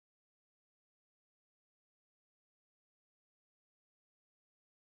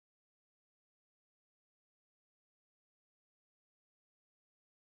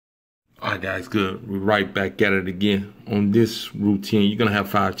All right, guys, good. We're right back at it again. On this routine, you're going to have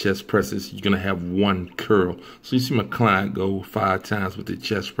 5 chest presses. You're going to have 1 curl. So you see my client go 5 times with the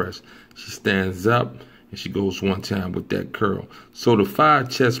chest press. She stands up and she goes 1 time with that curl. So the 5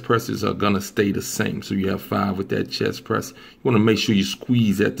 chest presses are going to stay the same. So you have 5 with that chest press. You want to make sure you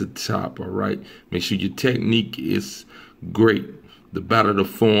squeeze at the top, all right? Make sure your technique is great. The better the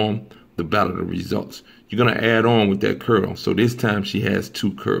form, the better the results. You're going to add on with that curl. So this time she has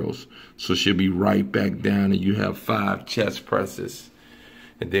 2 curls. So she'll be right back down and you have 5 chest presses.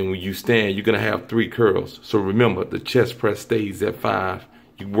 And then when you stand, you're going to have 3 curls. So remember, the chest press stays at 5.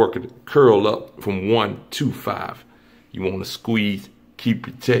 You work a curl up from 1 to 5. You want to squeeze, keep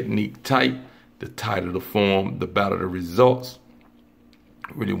your technique tight. The tighter the form, the better the results.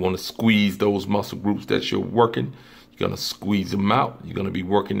 Really want to squeeze those muscle groups that you're working. You're going to squeeze them out. You're going to be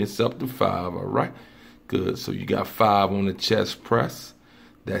working this up to 5, all right? Good. So you got 5 on the chest press.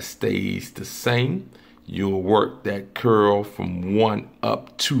 That stays the same. You'll work that curl from 1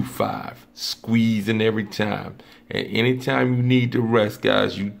 up to 5, squeezing every time. And anytime you need to rest,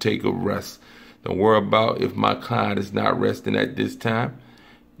 guys, you take a rest. Don't worry about if my client is not resting at this time.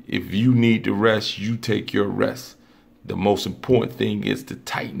 If you need to rest, you take your rest. The most important thing is to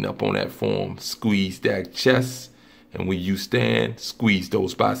tighten up on that form. Squeeze that chest. And when you stand, squeeze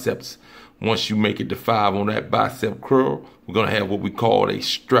those biceps. Once you make it to 5 on that bicep curl, we're going to have what we call a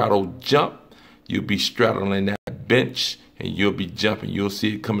straddle jump. You'll be straddling that bench and you'll be jumping. You'll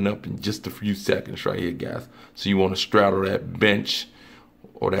see it coming up in just a few seconds right here, guys. So you want to straddle that bench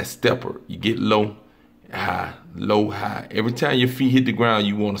or that stepper. You get low, high, low, high. Every time your feet hit the ground,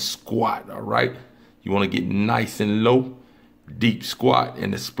 you want to squat, all right? You want to get nice and low, deep squat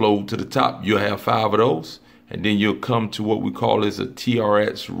and explode to the top. You'll have 5 of those. And then you'll come to what we call is a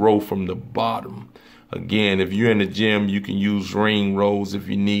TRX row from the bottom. Again, if you're in the gym, you can use ring rows if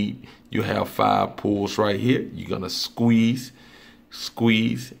you need. You have 5 pulls right here. You're going to squeeze,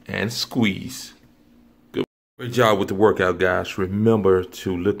 squeeze, and squeeze. Good. Great job with the workout, guys. Remember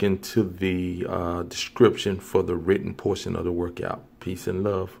to look into the description for the written portion of the workout. Peace and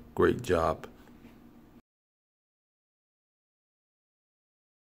love. Great job.